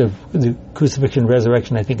course, the crucifixion,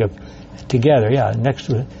 resurrection, I think of together, next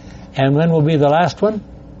to it. And when will be the last one?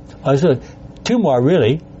 Oh, so 2 more,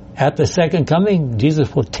 really. At the second coming,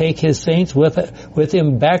 Jesus will take his saints with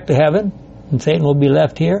him back to heaven, and Satan will be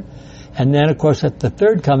left here. And then, of course, at the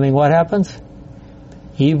third coming, what happens?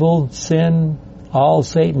 Evil, sin, all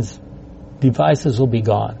Satan's devices will be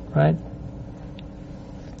gone, right?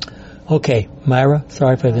 Okay, Myra,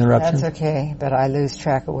 sorry for the interruption. That's okay, but I lose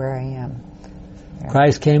track of where I am.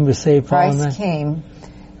 Christ came to save fallen man. Christ came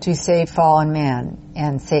to save fallen man,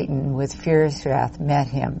 and Satan, with furious wrath, met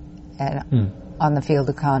him on the field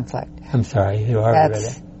of conflict. I'm sorry, you already read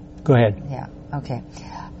it. Go ahead. Yeah, okay.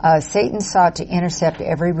 Satan sought to intercept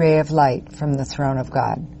every ray of light from the throne of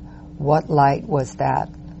God. What light was that?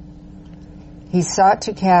 He sought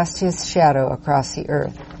to cast his shadow across the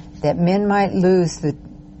earth, that men might lose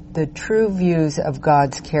the true views of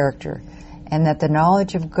God's character, and that the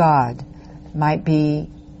knowledge of God might be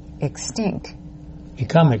extinct.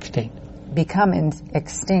 Become extinct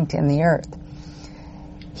in the earth.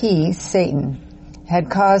 He, Satan, had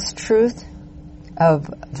caused truth of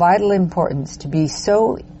vital importance to be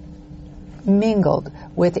so mingled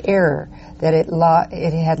with error that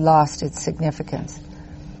it had lost its significance.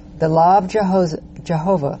 The law of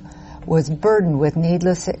Jehovah was burdened with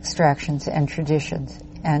needless extractions and traditions,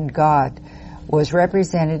 and God was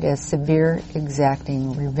represented as severe,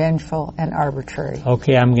 exacting, revengeful, and arbitrary.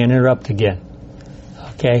 Okay, I'm going to interrupt again.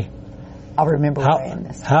 Okay? I'll remember why in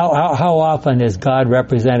this. How often is God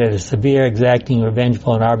represented as severe, exacting,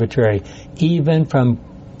 revengeful, and arbitrary, even from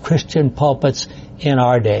Christian pulpits in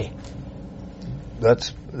our day?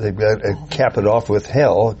 They've got to cap it off with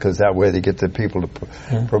hell, because that way they get the people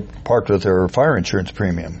to part with their fire insurance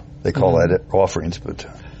premium. They call that offerings, but...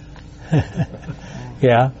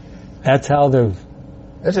 Yeah, that's how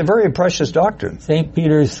That's a very precious doctrine. St.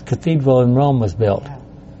 Peter's Cathedral in Rome was built.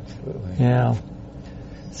 Yeah.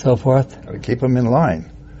 So forth. Got to keep them in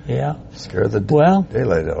line. Yeah. Scare the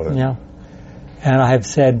daylight out of them. Yeah. And I have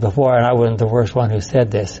said before, and I wasn't the first one who said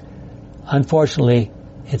this, unfortunately,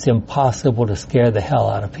 it's impossible to scare the hell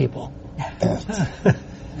out of people.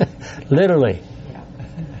 Literally.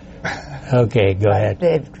 Okay, go ahead.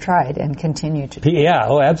 They've tried and continue to. Yeah,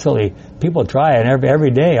 absolutely. People try it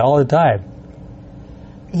every day, all the time.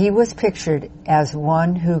 He was pictured as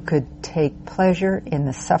one who could take pleasure in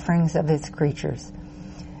the sufferings of his creatures.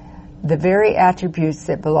 The very attributes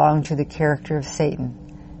that belong to the character of Satan.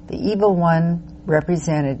 The evil one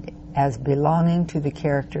represented as belonging to the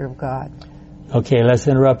character of God. Okay, let's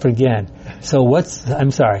interrupt again. So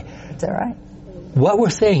I'm sorry. Is that right? What we're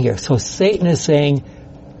saying here, so Satan is saying,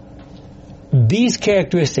 these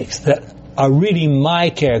characteristics that are really my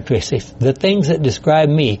characteristics, the things that describe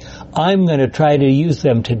me, I'm going to try to use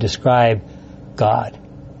them to describe God.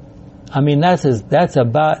 I mean, that's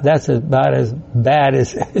about as bad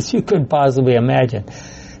as you could possibly imagine.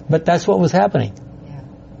 But that's what was happening. Yeah.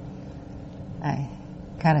 I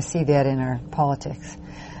kind of see that in our politics.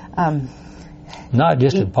 Not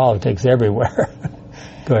just in politics, everywhere.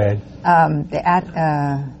 Go ahead.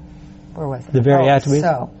 Where was it? The very attributes?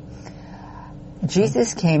 So,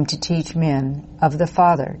 Jesus came to teach men of the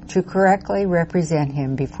Father, to correctly represent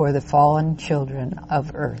him before the fallen children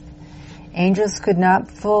of earth. Angels could not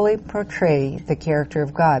fully portray the character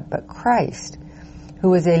of God, but Christ,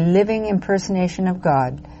 who is a living impersonation of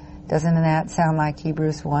God, doesn't that sound like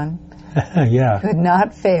Hebrews 1? Yeah. Could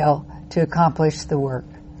not fail to accomplish the work.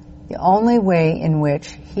 The only way in which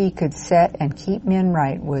he could set and keep men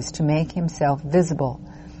right was to make himself visible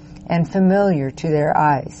and familiar to their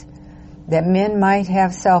eyes. That men might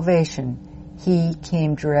have salvation, he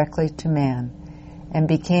came directly to man and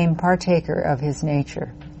became partaker of his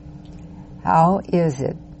nature. How is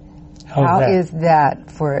it? How is that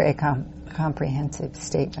for a comprehensive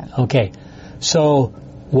statement? Okay. So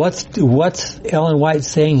what's Ellen White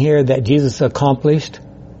saying here that Jesus accomplished?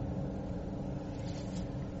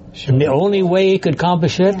 Sure. And the only way he could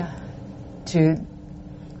accomplish it? Yeah. To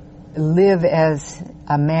live as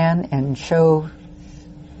a man and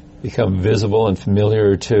become visible and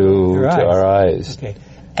familiar to our eyes. Okay.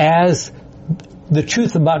 As the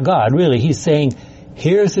truth about God, really. He's saying,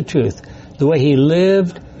 here's the truth. The way he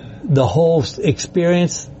lived, the whole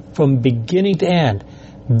experience from beginning to end.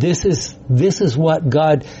 This is what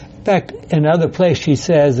God. In fact, in another place she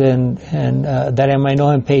says, and that I might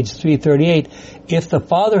know him, page 338, if the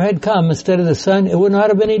Father had come instead of the Son, it would not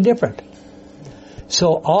have been any different.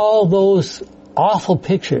 So all those awful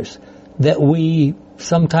pictures that we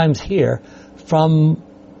sometimes hear from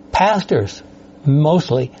pastors,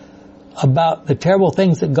 mostly, about the terrible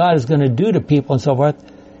things that God is going to do to people and so forth,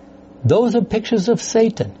 those are pictures of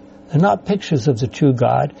Satan. They're not pictures of the true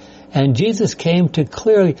God. And Jesus came to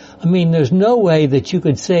clearly, there's no way that you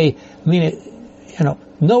could say,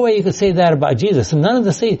 no way you could say that about Jesus. And none of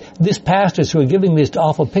these pastors who are giving these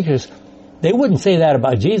awful pictures, they wouldn't say that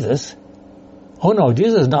about Jesus. Oh no,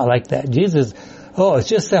 Jesus is not like that. Jesus, it's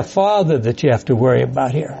just that Father that you have to worry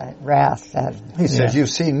about here. Wrath. He says, you've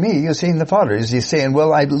seen me, you've seen the Father. Is he saying,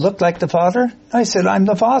 well, I look like the Father? I said, I'm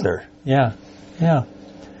the Father. Yeah.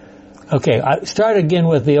 Okay, start again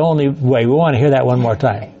with the only way. We want to hear that one more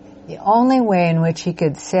time. The only way in which he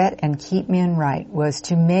could set and keep men right was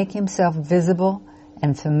to make himself visible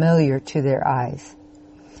and familiar to their eyes.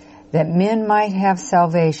 That men might have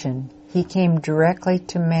salvation, he came directly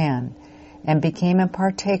to man and became a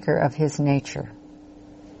partaker of his nature.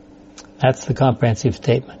 That's the comprehensive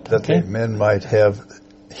statement. That men might have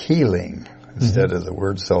healing instead of the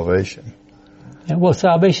word salvation. Yeah, well,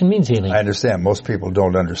 salvation means healing. I understand. Most people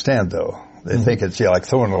don't understand, though. They think it's like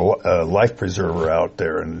throwing a life preserver out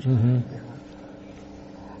there. And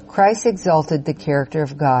Christ exalted the character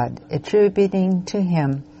of God, attributing to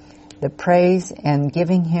him the praise and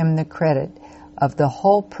giving him the credit of the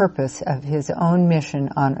whole purpose of his own mission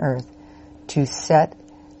on earth, to set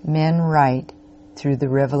men right through the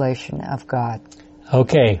revelation of God.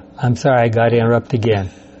 Okay, I'm sorry I got to interrupt again.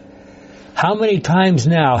 How many times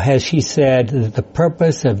now has she said that the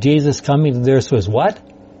purpose of Jesus coming to the earth was what?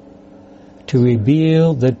 To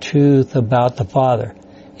reveal the truth about the Father.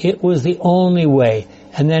 It was the only way.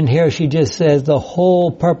 And then here she just says the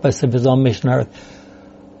whole purpose of his own mission on earth.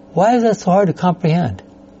 Why is that so hard to comprehend?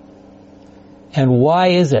 And why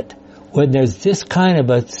is it when there's this kind of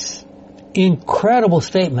a incredible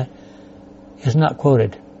statement is not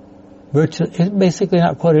quoted? It's basically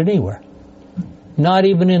not quoted anywhere. Not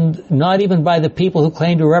even by the people who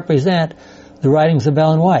claim to represent the writings of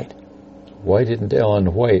Ellen White. Why didn't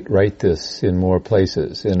Ellen White write this in more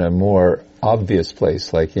places, in a more obvious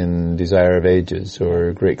place, like in Desire of Ages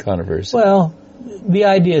or Great Controversy? Well, the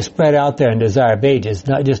idea is spread out there in Desire of Ages,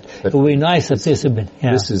 not just, it would be nice if this had been,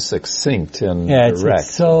 This is succinct and direct.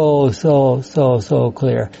 It's so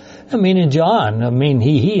clear. In John,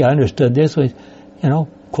 he understood this was,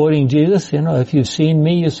 quoting Jesus, if you've seen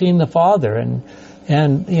me, you've seen the Father. And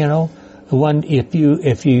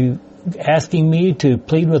if you asking me to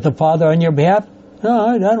plead with the Father on your behalf, no,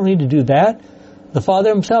 I don't need to do that. The Father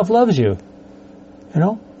himself loves you.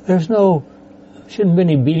 Shouldn't be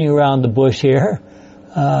any beating around the bush here.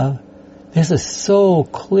 This is so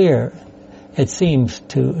clear, it seems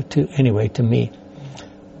to me.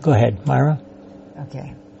 Go ahead, Myra.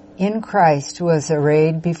 Okay. In Christ was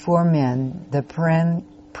arrayed before men the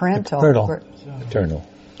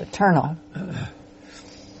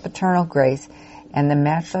paternal grace and the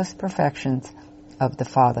matchless perfections of the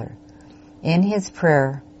Father. In his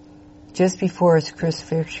prayer, just before his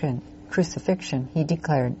crucifixion, he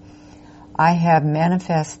declared, I have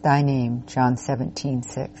manifest thy name, John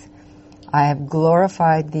 17:6. I have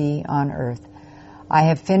glorified thee on earth. I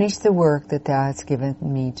have finished the work that thou hast given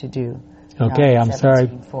me to do. Okay, John I'm sorry.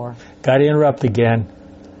 17:4. Got to interrupt again.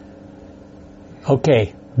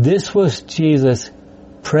 Okay, this was Jesus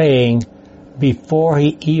praying before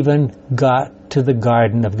he even got to the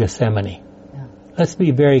Garden of Gethsemane. Yeah. Let's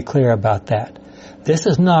be very clear about that. This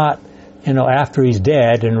is not, after he's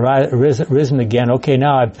dead and risen again, okay,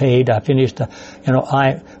 now I've paid, I finished,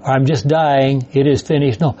 I'm just dying, it is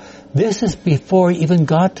finished. No, this is before he even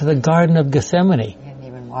got to the Garden of Gethsemane. He hadn't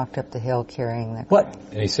even walked up the hill carrying the What? cross.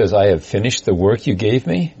 And he says, I have finished the work you gave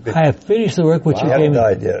me? I have finished the work which you gave me.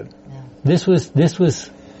 I did. Yeah. This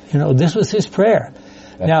was his prayer.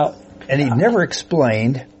 Now, and he never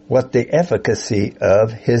explained what the efficacy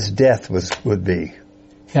of his death would be.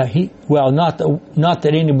 yeah, not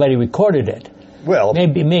that anybody recorded it. Well,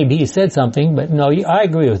 Maybe he said something, but no, I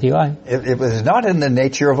agree with you. it was not in the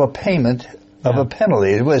nature of a payment of a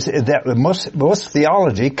penalty. It was that most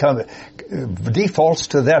theology defaults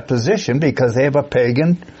to that position because they have a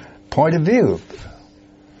pagan point of view.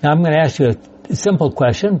 Now I'm going to ask you a simple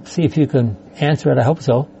question. See if you can answer it. I hope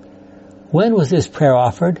so. When was this prayer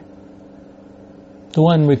offered? The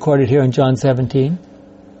one recorded here in John 17?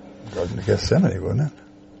 Garden of Gethsemane, wasn't it?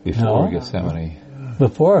 Before No. Gethsemane.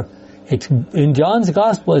 Before. It's in John's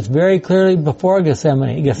Gospel. It's very clearly before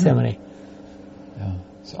Gethsemane. Yeah.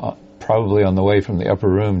 It's probably on the way from the upper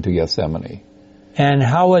room to Gethsemane.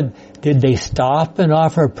 And did they stop and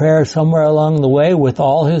offer a prayer somewhere along the way with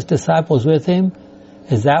all his disciples with him?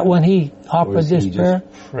 Is that when he offered this prayer?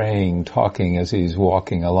 Just praying, talking as he's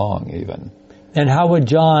walking along even. And how would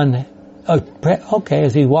John,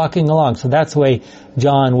 as he's walking along, so that's the way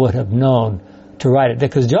John would have known to write it.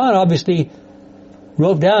 Because John obviously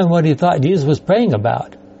wrote down what he thought Jesus was praying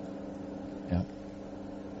about. Yeah.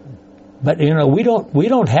 But, we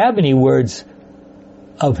don't have any words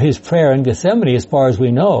of his prayer in Gethsemane as far as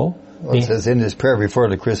we know. Well, it says in his prayer before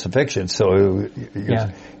the crucifixion, so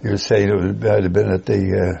you're saying it would have been at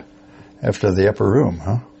after the upper room,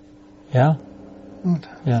 huh? Yeah.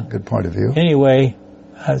 Yeah. Good point of view. Anyway,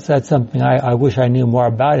 that's something I wish I knew more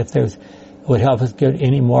about. If it would help us get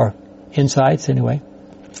any more insights, anyway.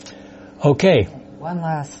 Okay. One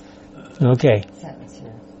last sentence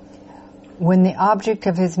here. When the object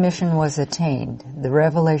of his mission was attained, the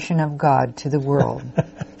revelation of God to the world.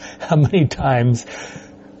 How many times?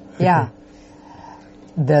 Yeah.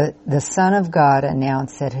 The Son of God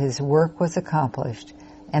announced that his work was accomplished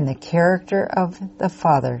and the character of the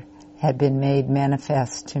Father had been made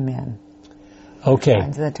manifest to men. Okay.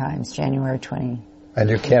 Signs of the Times, January 20. And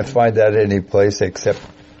you can't find that any place except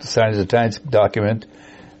the Signs of the Times document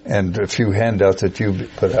and a few handouts that you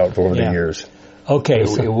put out over the years. Okay.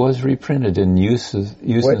 It was reprinted in Use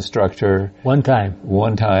Instructor. One time.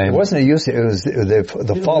 It wasn't a use, it was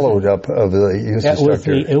the followed up of the Use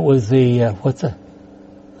Instructor. It was the what's the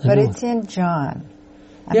But it's in John.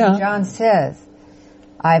 John says,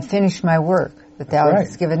 I've finished my work that thou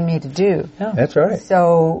hast given me to do. Yeah. That's right.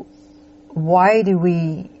 So why do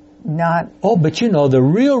we not... Oh, but the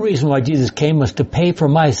real reason why Jesus came was to pay for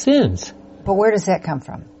my sins. But where does that come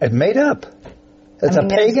from? It made up. It's a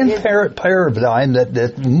pagan paradigm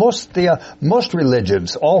that most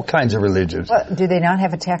religions, all kinds of religions. Well, do they not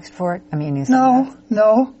have a text for it?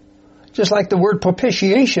 No. Just like the word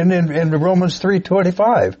propitiation in Romans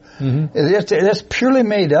 3:25. Mm-hmm. It's purely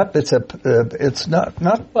made up. It's not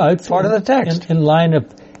it's part of the text. In line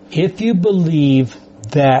of, if you believe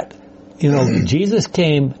that Jesus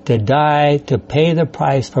came to die to pay the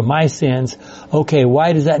price for my sins, okay,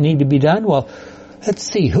 why does that need to be done? Well, let's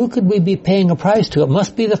see, who could we be paying a price to? It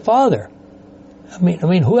must be the Father. I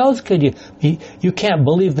mean, who else could you? You can't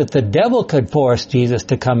believe that the devil could force Jesus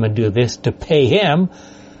to come and do this to pay him.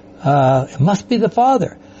 It must be the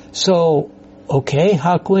Father. So, okay,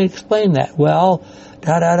 how can we explain that? Well,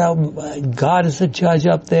 God is the judge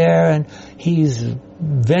up there, and He's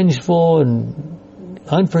vengeful and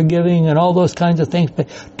unforgiving and all those kinds of things. But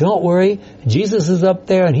don't worry, Jesus is up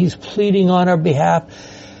there and He's pleading on our behalf.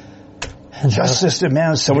 And justice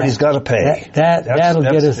demands somebody's got to pay. That'll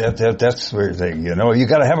get us. That's the weird thing, you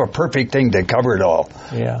got to have a perfect thing to cover it all.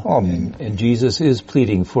 Yeah. And Jesus is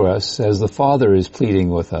pleading for us as the Father is pleading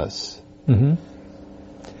with us. Mm-hmm.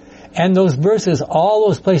 And those verses, all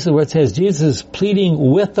those places where it says Jesus is pleading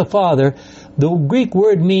with the Father, the Greek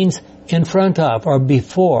word means in front of or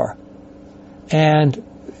before. And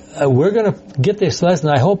we're going to get this lesson.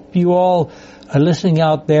 I hope you all are listening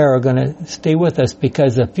out there are going to stay with us,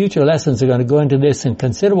 because the future lessons are going to go into this in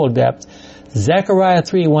considerable depth. Zechariah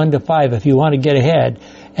 3:1-5, if you want to get ahead,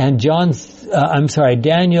 and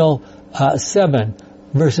Daniel 7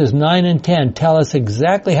 verses 9 and 10 tell us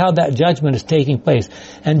exactly how that judgment is taking place.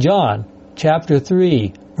 And John chapter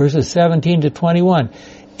 3 verses 17-21.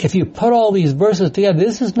 If you put all these verses together,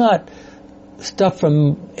 this is not stuff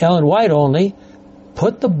from Ellen White only.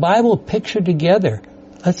 Put the Bible picture together.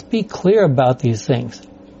 Let's be clear about these things.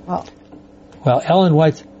 Well, Ellen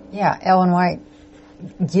White. Yeah, Ellen White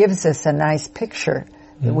gives us a nice picture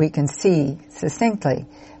that we can see succinctly,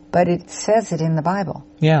 but it says it in the Bible.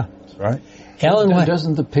 Yeah. That's right. Ellen White.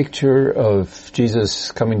 Doesn't the picture of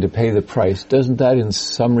Jesus coming to pay the price, doesn't that in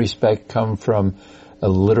some respect come from a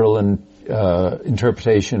literal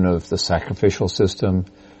interpretation of the sacrificial system?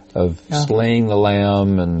 Of slaying the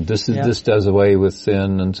lamb, and this does away with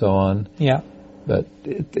sin, and so on. Yeah, but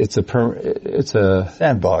it's a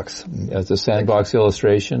sandbox. It's a sandbox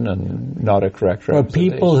illustration, and not a correct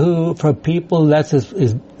representation. For people, that's as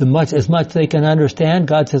much they can understand.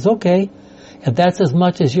 God says, okay, if that's as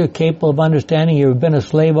much as you're capable of understanding, you've been a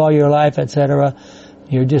slave all your life, etc.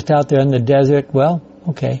 You're just out there in the desert. Well,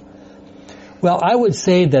 okay. Well, I would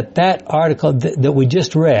say that article that we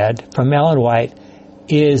just read from Ellen White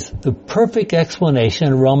is the perfect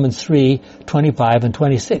explanation of Romans 3:25 and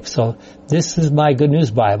 26. So this is my Good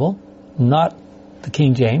News Bible, not the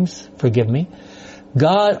King James, forgive me.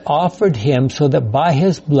 God offered him so that by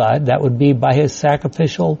his blood, that would be by his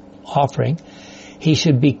sacrificial offering. He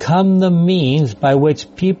should become the means by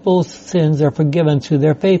which people's sins are forgiven through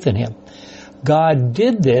their faith in him. God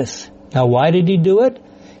did this. Now, why did he do it?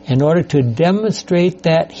 In order to demonstrate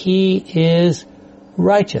that he is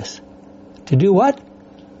righteous. To do what?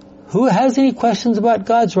 Who has any questions about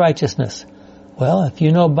God's righteousness? Well, if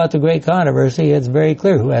you know about the great controversy, it's very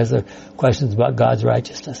clear who has the questions about God's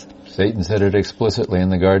righteousness. Satan said it explicitly in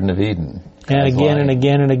the Garden of Eden. And again and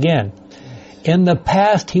again and again. In the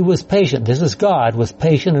past, he was patient. This is God, was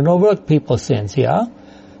patient and overlooked people's sins, yeah?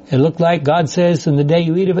 It looked like God says, in the day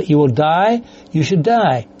you eat of it, you will die. You should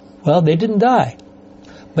die. Well, they didn't die.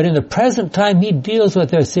 But in the present time, he deals with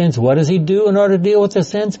their sins. What does he do in order to deal with their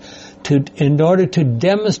sins? In order to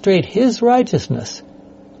demonstrate his righteousness.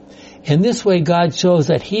 In this way, God shows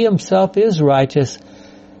that he himself is righteous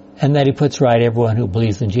and that he puts right everyone who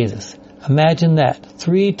believes in Jesus. Imagine that.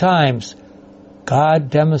 3 times God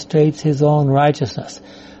demonstrates his own righteousness.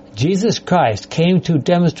 Jesus Christ came to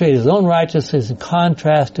demonstrate his own righteousness in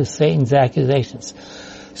contrast to Satan's accusations.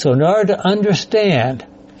 So in order to understand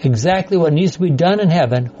exactly what needs to be done in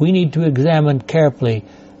heaven, we need to examine carefully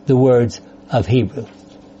the words of Hebrew.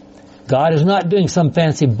 God is not doing some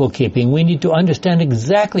fancy bookkeeping. We need to understand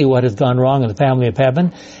exactly what has gone wrong in the family of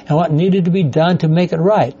heaven and what needed to be done to make it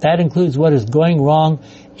right. That includes what is going wrong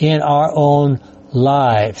in our own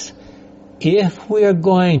lives. If we are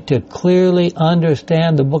going to clearly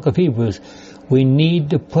understand the book of Hebrews, we need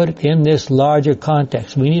to put it in this larger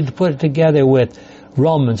context. We need to put it together with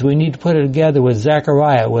Romans. We need to put it together with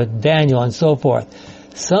Zechariah, with Daniel, and so forth.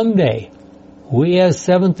 Someday, we as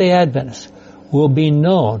Seventh-day Adventists will be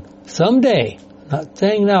known, someday, not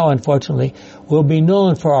saying now unfortunately, will be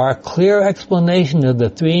known for our clear explanation of the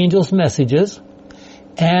 3 angels' messages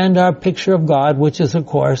and our picture of God, which is of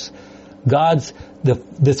course God's, the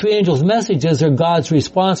 3 angels' messages are God's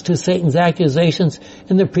response to Satan's accusations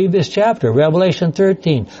in the previous chapter, Revelation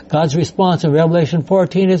 13. God's response in Revelation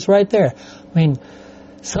 14 is right there. I mean,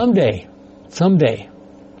 someday,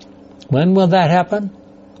 when will that happen?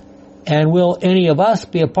 And will any of us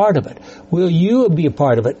be a part of it? Will you be a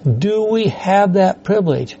part of it? Do we have that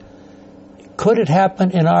privilege? Could it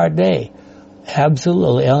happen in our day?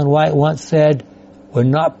 Absolutely. Ellen White once said, we're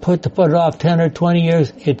not put to put it off 10 or 20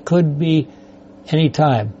 years. It could be any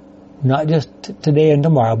time. Not just today and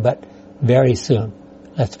tomorrow, but very soon.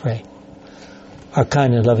 Let's pray. Our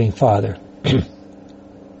kind and loving Father,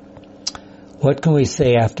 what can we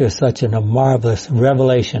say after such a marvelous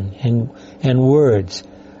revelation in words?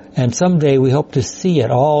 And someday we hope to see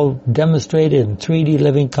it all demonstrated in 3D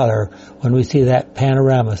living color when we see that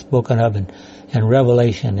panorama spoken of in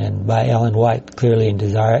Revelation and by Ellen White clearly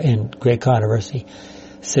in Great Controversy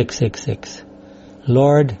 666.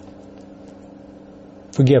 Lord,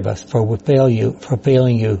 forgive us for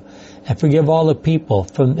failing you, and forgive all the people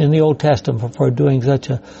in the Old Testament for doing such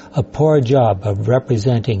a poor job of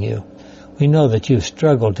representing you. We know that you've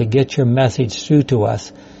struggled to get your message through to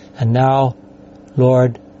us, and now,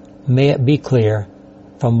 Lord, may it be clear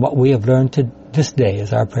from what we have learned to this day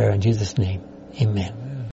is our prayer in Jesus' name. Amen.